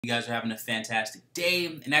You guys are having a fantastic day,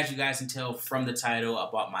 and as you guys can tell from the title, I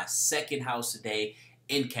bought my second house today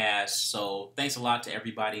in cash. So thanks a lot to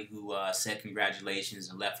everybody who said congratulations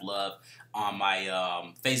and left love on my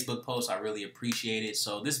Facebook post. I really appreciate it.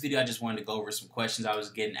 So this video, I just wanted to go over some questions I was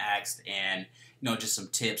getting asked and just some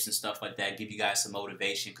tips and stuff like that, give you guys some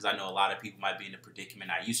motivation, because I know a lot of people might be in the predicament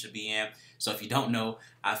I used to be in. So if you don't know,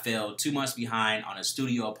 I fell 2 months behind on a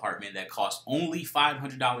studio apartment that cost only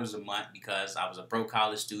 $500 a month because I was a broke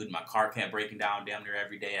college student. My car kept breaking down damn near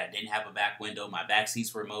every day. I didn't have a back window. My back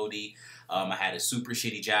seats were moldy. I had a super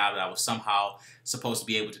shitty job that I was somehow supposed to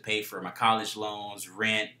be able to pay for my college loans,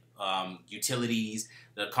 rent, utilities,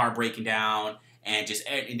 the car breaking down, and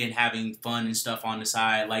then having fun and stuff on the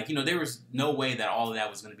side. Like, there was no way that all of that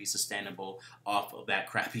was going to be sustainable off of that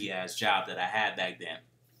crappy ass job that I had back then.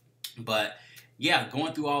 But yeah,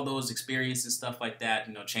 going through all those experiences and stuff like that,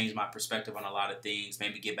 changed my perspective on a lot of things,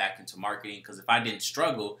 made me get back into marketing. Because if I didn't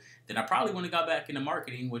struggle, then I probably wouldn't have got back into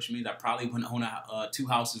marketing, which means I probably wouldn't own 2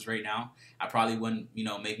 houses right now. I probably wouldn't,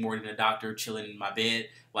 make more than a doctor chilling in my bed.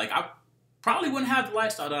 Like, I probably wouldn't have the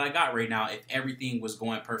lifestyle that I got right now if everything was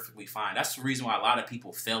going perfectly fine. That's the reason why a lot of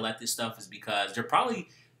people fail at this stuff, is because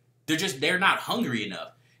they're not hungry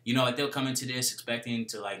enough. Like, they'll come into this expecting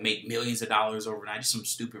to like make millions of dollars overnight, just some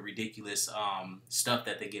stupid, ridiculous stuff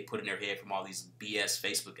that they get put in their head from all these BS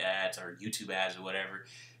Facebook ads or YouTube ads or whatever,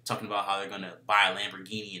 talking about how they're gonna buy a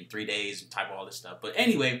Lamborghini in 3 days and type all this stuff. But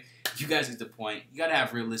anyway, you guys get the point. You gotta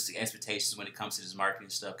have realistic expectations when it comes to this marketing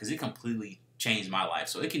stuff, because it completely changed my life.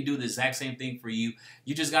 So it can do the exact same thing for you.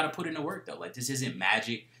 You just got to put in the work, though. Like, this isn't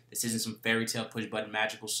magic. This isn't some fairy tale push button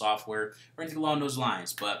magical software or anything along those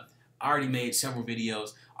lines. But I already made several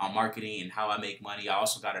videos on marketing and how I make money. I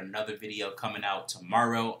also got another video coming out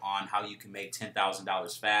tomorrow on how you can make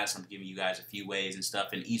 $10,000 fast. I'm giving you guys a few ways and stuff,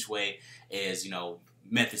 and each way is,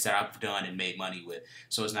 methods that I've done and made money with.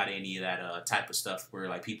 So it's not any of that type of stuff where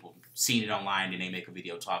like people seen it online and they make a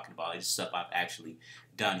video talking about it. It's stuff I've actually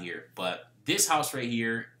done here. But this house right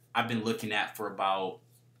here, I've been looking at for about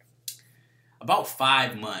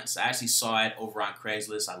 5 months. I actually saw it over on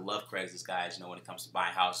Craigslist. I love Craigslist, guys, when it comes to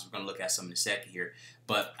buying houses. We're going to look at some in a second here.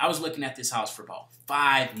 But I was looking at this house for about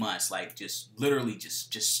 5 months, like just literally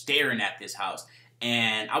just staring at this house.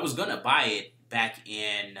 And I was going to buy it back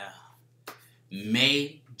in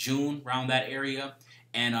May, June, around that area.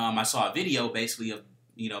 And I saw a video basically of,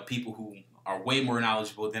 people who are way more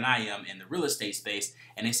knowledgeable than I am in the real estate space.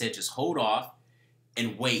 And they said, just hold off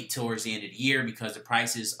and wait towards the end of the year, because the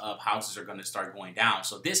prices of houses are going to start going down.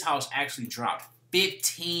 So this house actually dropped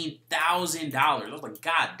 $15,000. I was like,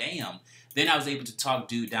 God damn. Then I was able to talk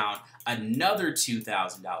dude down another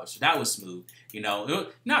 $2,000. So that was smooth.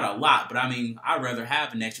 Not a lot, but I mean, I'd rather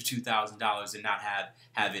have an extra $2,000 than not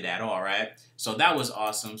have it at all, right? So that was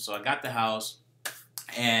awesome. So I got the house,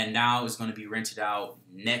 and now it's going to be rented out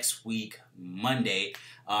next week, Monday.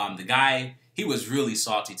 The guy, he was really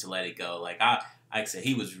salty to let it go. Like I said,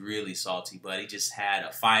 he was really salty, but he just had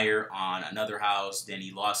a fire on another house. Then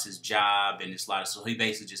he lost his job, and it's a lot of, so he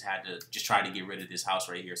basically just had to try to get rid of this house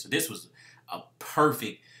right here. So this was a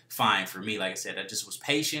perfect find for me. Like I said, I just was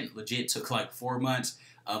patient. Legit took like 4 months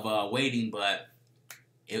of waiting, but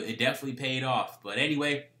it definitely paid off. But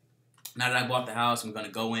anyway, now that I bought the house, I'm going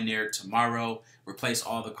to go in there tomorrow, replace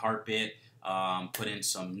all the carpet, put in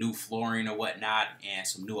some new flooring or whatnot, and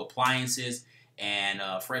some new appliances, and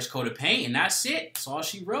a fresh coat of paint, and that's it. That's all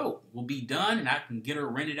she wrote. We'll be done, and I can get her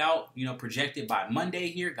rented out, projected by Monday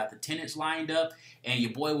here. Got the tenants lined up, and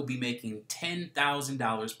your boy will be making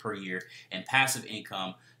 $10,000 per year in passive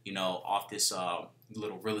income, off this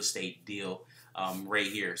little real estate deal right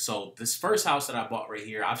here. So this first house that I bought right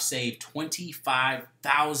here, I've saved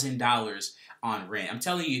 $25,000 on rent. I'm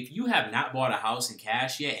telling you, if you have not bought a house in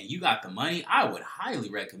cash yet and you got the money, I would highly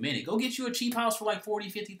recommend it. Go get you a cheap house for like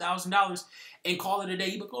 $40,000, $50,000 and call it a day.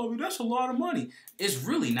 You're like, oh, that's a lot of money. It's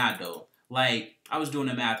really not, though. Like, I was doing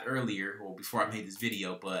the math earlier, or before I made this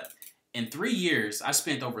video, but in 3 years, I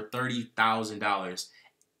spent over $30,000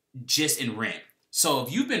 just in rent. So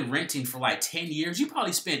if you've been renting for like 10 years, you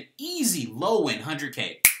probably spent easy low end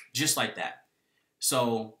 100K, just like that.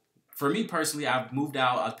 So for me personally, I've moved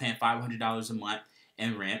out. I was paying $500 a month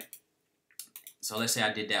in rent. So let's say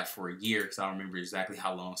I did that for a year, because I don't remember exactly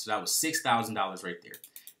how long. So that was $6,000 right there,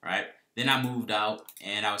 right? Then I moved out,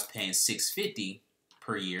 and I was paying $650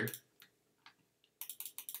 per year.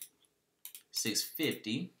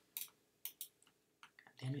 $650.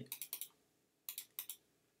 God damn it.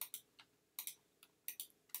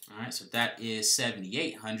 All right, so that is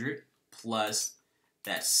 $7,800 plus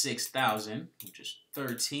that $6,000, which is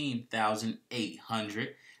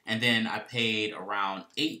 $13,800, and then I paid around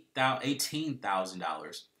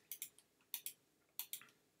 $18,000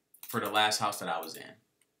 for the last house that I was in.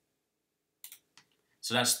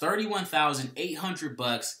 So that's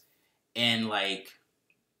 $31,800 in like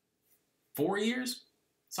 4 years,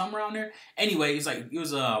 somewhere around there. Anyway, it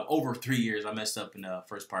was over 3 years. I messed up in the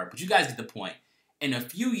first part, but you guys get the point. In a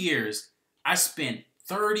few years, I spent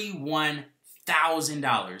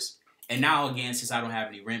 $31,000, and now again, since I don't have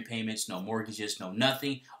any rent payments, no mortgages, no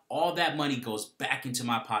nothing, all that money goes back into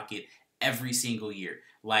my pocket every single year.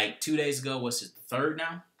 Like 2 days ago, what's it, the third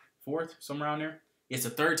now? Fourth, somewhere around there. It's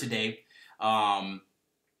the third today.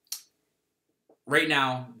 Right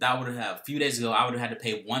now, a few days ago, I would have had to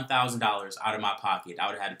pay $1,000 out of my pocket. I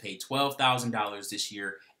would have had to pay $12,000 this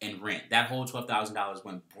year in rent. That whole $12,000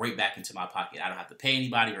 went right back into my pocket. I don't have to pay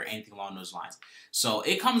anybody or anything along those lines. So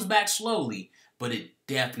it comes back slowly, but it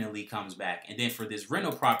definitely comes back. And then for this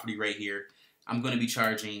rental property right here, I'm going to be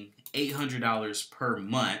charging $800 per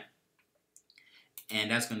month.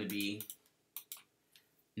 And that's going to be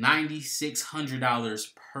 $9,600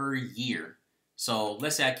 per year. So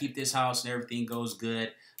let's say I keep this house and everything goes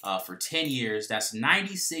good for 10 years. That's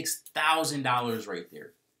 $96,000 right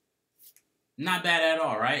there. Not bad at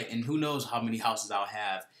all, right? And who knows how many houses I'll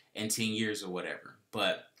have in 10 years or whatever.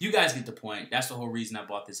 But you guys get the point. That's the whole reason I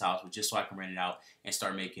bought this house, was just so I can rent it out and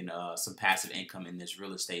start making some passive income in this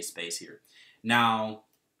real estate space here. Now,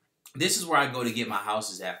 this is where I go to get my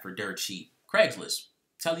houses at for dirt cheap. Craigslist.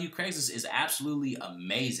 Telling you, Craigslist is absolutely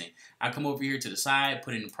amazing. I come over here to the side,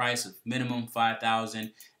 put in the price of minimum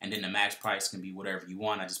 $5,000, and then the max price can be whatever you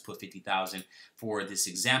want. I just put $50,000 for this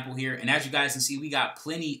example here. And as you guys can see, we got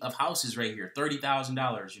plenty of houses right here. $30,000,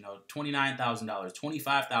 $29,000,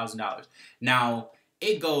 $25,000. Now,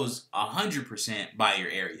 it goes 100% by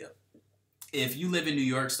your area. If you live in New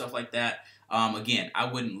York, stuff like that, again,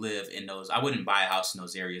 I wouldn't buy a house in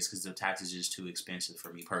those areas because the taxes are just too expensive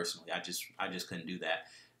for me personally. I just couldn't do that.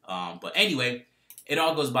 But anyway, it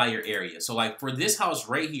all goes by your area. So like for this house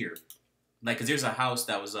right here, like, cause there's a house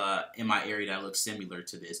that was in my area that looks similar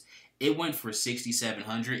to this. It went for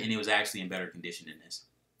 $6,700, and it was actually in better condition than this.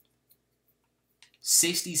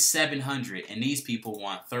 $6,700, and these people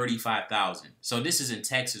want $35,000. So this is in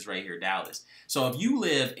Texas right here, Dallas. So if you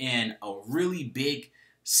live in a really big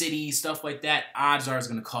city, stuff like that, odds are it's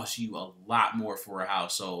going to cost you a lot more for a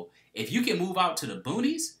house. So if you can move out to the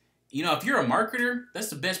boonies, if you're a marketer,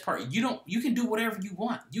 that's the best part. You can do whatever you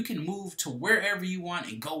want. You can move to wherever you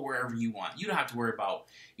want and go wherever you want. You don't have to worry about,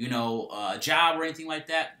 a job or anything like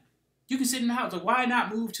that. You can sit in the house. Like, why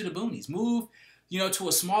not move to the boonies? Move, to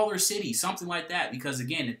a smaller city, something like that. Because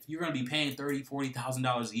again, if you're going to be paying $30,000,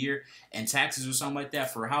 $40,000 a year in taxes or something like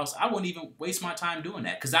that for a house, I wouldn't even waste my time doing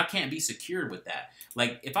that because I can't be secured with that.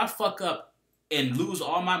 Like, if I fuck up and lose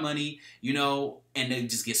all my money, and it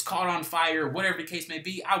just gets caught on fire, whatever the case may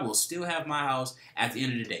be, I will still have my house at the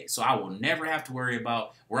end of the day. So I will never have to worry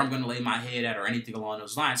about where I'm going to lay my head at or anything along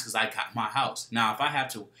those lines because I got my house. Now, if I have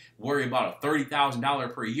to worry about a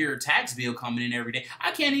 $30,000 per year tax bill coming in every day,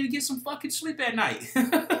 I can't even get some fucking sleep at night.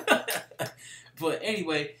 But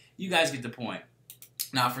anyway, you guys get the point.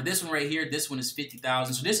 Now, for this one right here, this one is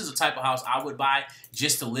 $50,000. So this is a type of house I would buy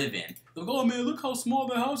just to live in. Like, oh man, look how small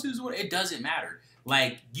the house is. It doesn't matter.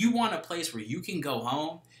 Like, you want a place where you can go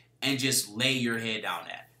home and just lay your head down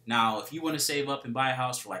at. Now, if you want to save up and buy a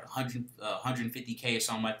house for like $150K or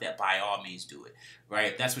something like that, by all means do it.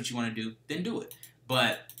 Right? If that's what you want to do, then do it.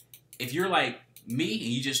 But if you're like me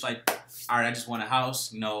and you just like, all right, I just want a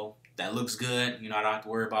house, that looks good. I don't have to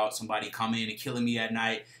worry about somebody coming in and killing me at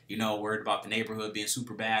night. Worried about the neighborhood being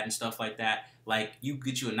super bad and stuff like that. Like, you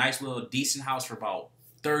get you a nice little decent house for about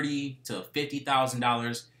 $30,000 to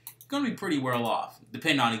 $50,000. Going to be pretty well off,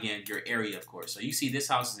 depending on, again, your area, of course. So you see this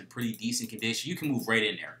house is in pretty decent condition. You can move right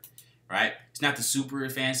in there, right? It's not the super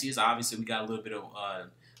fanciest. Obviously, we got a little bit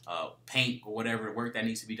of paint or whatever work that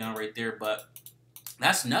needs to be done right there, but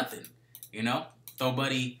that's nothing, Throw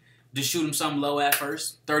buddy, just shoot him something low at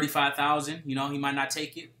first, $35,000. He might not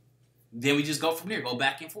take it. Then we just go from there, go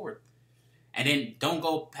back and forth, and then don't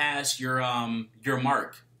go past your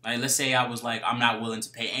mark. Like, let's say I was like, I'm not willing to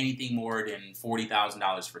pay anything more than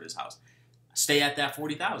 $40,000 for this house. Stay at that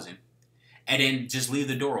 $40,000, and then just leave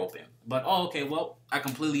the door open. But okay, well, I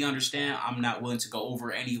completely understand. I'm not willing to go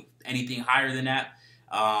over anything higher than that.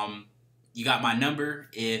 You got my number.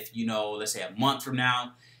 If let's say a month from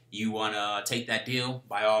now, you want to take that deal,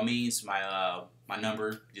 by all means, my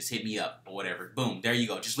number, just hit me up or whatever. Boom, there you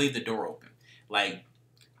go. Just leave the door open. Like,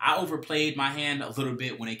 I overplayed my hand a little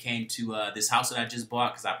bit when it came to this house that I just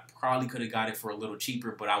bought because I probably could have got it for a little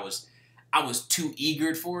cheaper, but I was too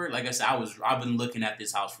eager for it. Like I said, I've been looking at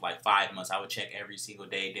this house for like 5 months. I would check every single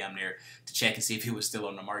day damn near to check and see if it was still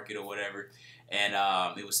on the market or whatever. And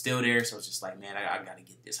it was still there, so I was just like, man, I got to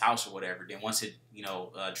get this house or whatever. Then once it,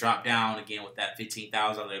 dropped down again with that 15,000, I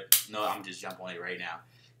was like, no, I'm just jump on it right now,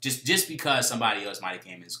 just because somebody else might have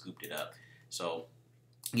came and scooped it up. So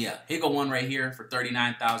yeah, here go one right here for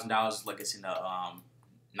 $39,000. Like it's in a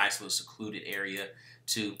nice little secluded area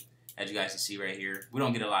too, as you guys can see right here. We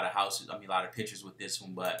don't get a lot of houses, a lot of pictures with this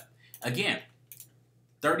one, but again,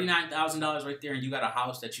 $39,000 right there, and you got a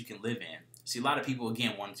house that you can live in. See, a lot of people,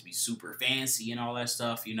 again, want it to be super fancy and all that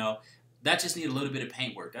stuff, That just need a little bit of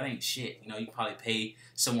paint work. That ain't shit. You can probably pay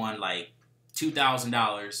someone like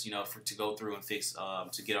 $2,000, to go through and fix,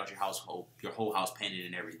 to get out your whole house painted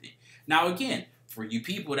and everything. Now, again, for you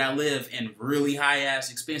people that live in really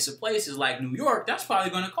high-ass expensive places like New York, that's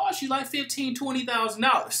probably going to cost you like $15,000,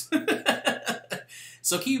 $20,000.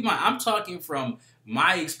 So keep in mind, I'm talking from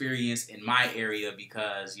my experience in my area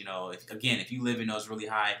because, if you live in those really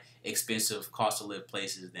high, expensive, cost-to-live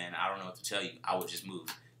places, then I don't know what to tell you. I would just move.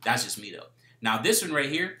 That's just me, though. Now, this one right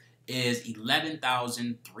here is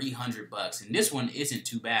 $11,300, and this one isn't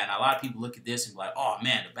too bad. Now, a lot of people look at this and be like, "Oh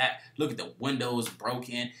man, the back! Look at the windows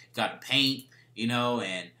broken. Got the paint,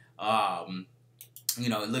 and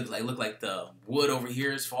it look like the wood over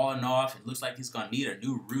here is falling off. It looks like it's gonna need a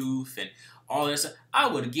new roof and all this stuff." I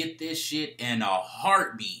would get this shit in a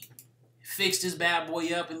heartbeat. Fix this bad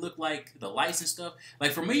boy up and look like the lights and stuff.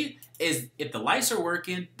 Like for me, is if the lights are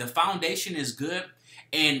working, the foundation is good,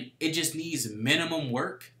 and it just needs minimum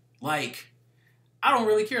work. Like, I don't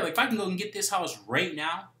really care. Like, if I can go and get this house right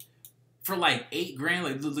now for like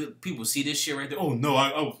 $8,000, like people see this shit right there. Oh no,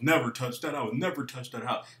 I would never touch that. I would never touch that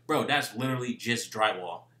house, bro. That's literally just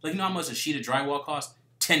drywall. Like, you know how much a sheet of drywall costs?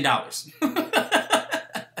 $10.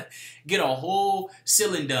 Get a whole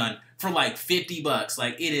ceiling done for like $50.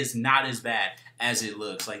 Like, it is not as bad as it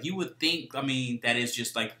looks. Like, you would think, that it's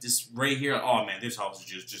just like this right here. Oh man, this house is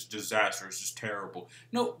just disastrous, just terrible.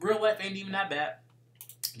 No, real life ain't even that bad.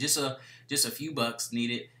 Just a few bucks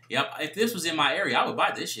needed. Yep, if this was in my area, I would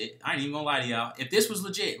buy this shit. I ain't even gonna lie to y'all. If this was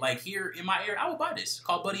legit, like here in my area, I would buy this.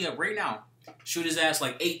 Call Buddy up right now. Shoot his ass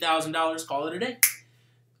like $8,000, call it a day.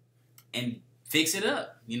 And fix it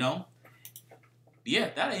up,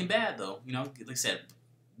 Yeah, that ain't bad though. Like I said,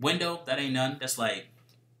 window, that ain't none. That's like,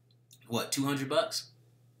 what, $200?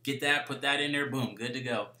 Get that, put that in there, boom, good to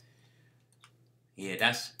go. Yeah,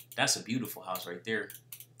 that's a beautiful house right there.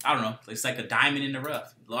 I don't know. It's like a diamond in the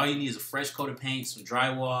rough. All you need is a fresh coat of paint, some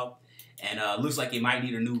drywall, and looks like it might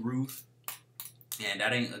need a new roof. And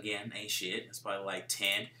that ain't shit. That's probably like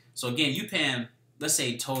 10. So again, you paying, let's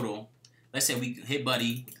say total. Let's say we hit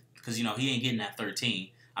Buddy because he ain't getting that 13.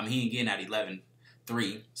 He ain't getting that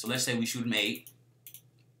 11.3. So let's say we shoot him 8.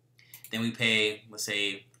 Then we pay, let's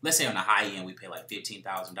say on the high end we pay like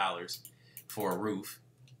 $15,000 for a roof.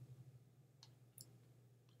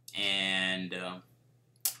 And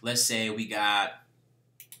let's say we got,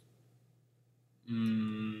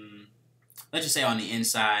 let's just say on the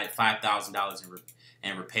inside, $5,000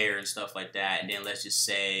 in repair and stuff like that. And then let's just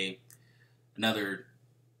say another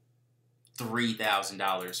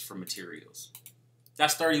 $3,000 for materials.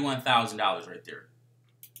 That's $31,000 right there.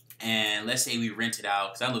 And let's say we rent it out,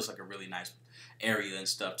 because that looks like a really nice area and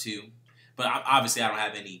stuff too. But obviously I don't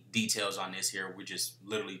have any details on this here. We're just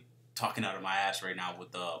literally talking out of my ass right now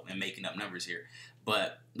and making up numbers here.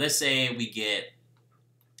 But let's say we get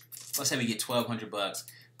 $1,200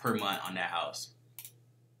 per month on that house.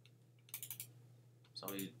 So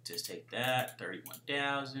we just take that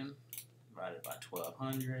 31,000 divided by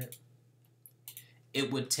 1,200. It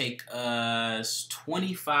would take us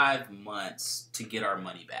 25 months to get our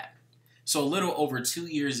money back. So a little over 2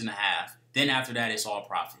 years and a half. Then after that, it's all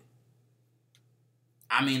profit.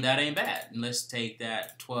 That ain't bad. And let's take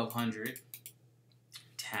that 1,200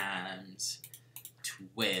 times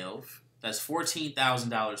 12. That's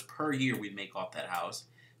 $14,000 per year we make off that house.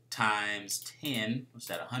 Times 10. What's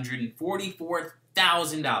that?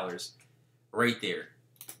 $144,000 right there.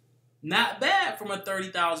 Not bad from a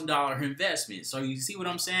 $30,000 investment. So you see what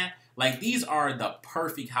I'm saying? Like, these are the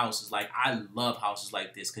perfect houses. Like, I love houses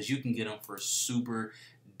like this because you can get them for super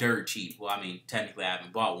dirt cheap. Well, technically I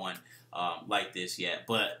haven't bought one like this yet.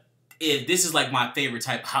 But this is like my favorite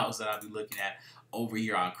type of house that I'll be looking at over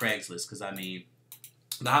here on Craigslist. Because,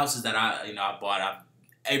 the houses that I bought,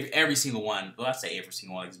 every single one, well, I say every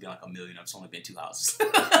single one, it's been like $1 million. It's only been 2 houses.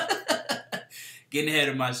 Getting ahead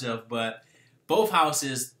of myself, but both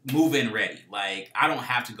houses move-in ready. Like, I don't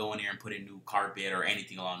have to go in there and put in new carpet or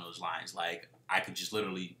anything along those lines. Like, I could just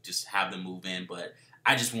literally just have them move in, but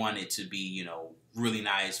I just want it to be, really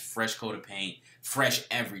nice, fresh coat of paint, fresh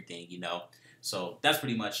everything, So that's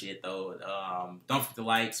pretty much it, though. Don't forget to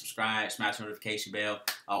like, subscribe, smash the notification bell.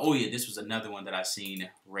 Oh yeah, this was another one that I seen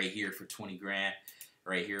right here for 20 grand,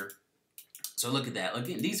 right here. So look at that.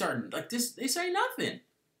 Again, these are like this. They say nothing.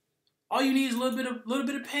 All you need is a little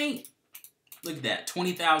bit of paint. Look at that,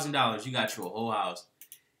 $20,000. You got your whole house.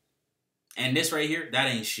 And this right here, that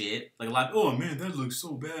ain't shit. Like a lot. Oh man, that looks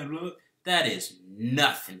so bad. Look. That is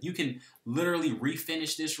nothing. You can literally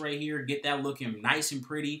refinish this right here, get that looking nice and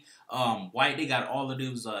pretty. White, they got all of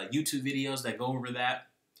those YouTube videos that go over that.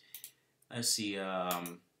 Let's see.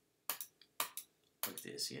 Look at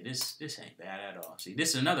this. Yeah, this ain't bad at all. See, this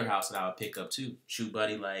is another house that I would pick up too. Shoot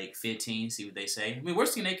buddy, like 15, see what they say. I mean,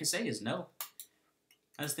 worst thing they can say is no.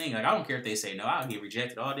 That's the thing. Like, I don't care if they say no. I'll get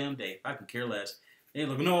rejected all damn day. I can care less. They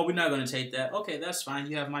look, no, we're not going to take that. Okay, that's fine.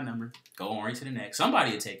 You have my number. Go on right to the next.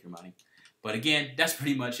 Somebody will take your money. But again, that's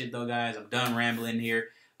pretty much it, though, guys. I'm done rambling here.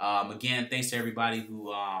 Again, thanks to everybody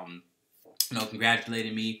who,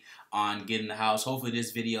 congratulated me on getting the house. Hopefully, this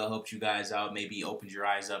video helped you guys out. Maybe opened your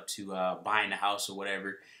eyes up to buying the house or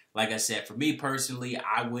whatever. Like I said, for me personally,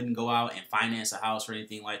 I wouldn't go out and finance a house or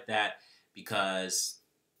anything like that because,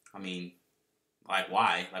 I mean, like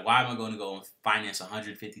why? Like why am I going to go and finance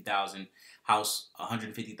 $150,000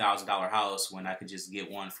 house when I could just get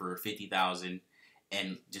one for $50,000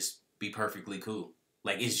 and just be perfectly cool?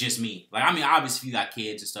 Like, it's just me. Like, I mean, obviously, if you got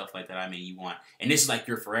kids and stuff like that, I mean, you want... And this is like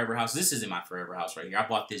your forever house. This isn't my forever house right here. I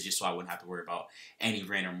bought this just so I wouldn't have to worry about any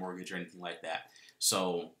rent or mortgage or anything like that.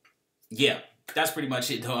 So, yeah. That's pretty much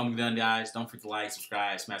it, though. I'm done, guys. Don't forget to like,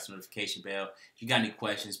 subscribe, smash the notification bell. If you got any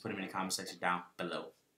questions, put them in the comment section down below.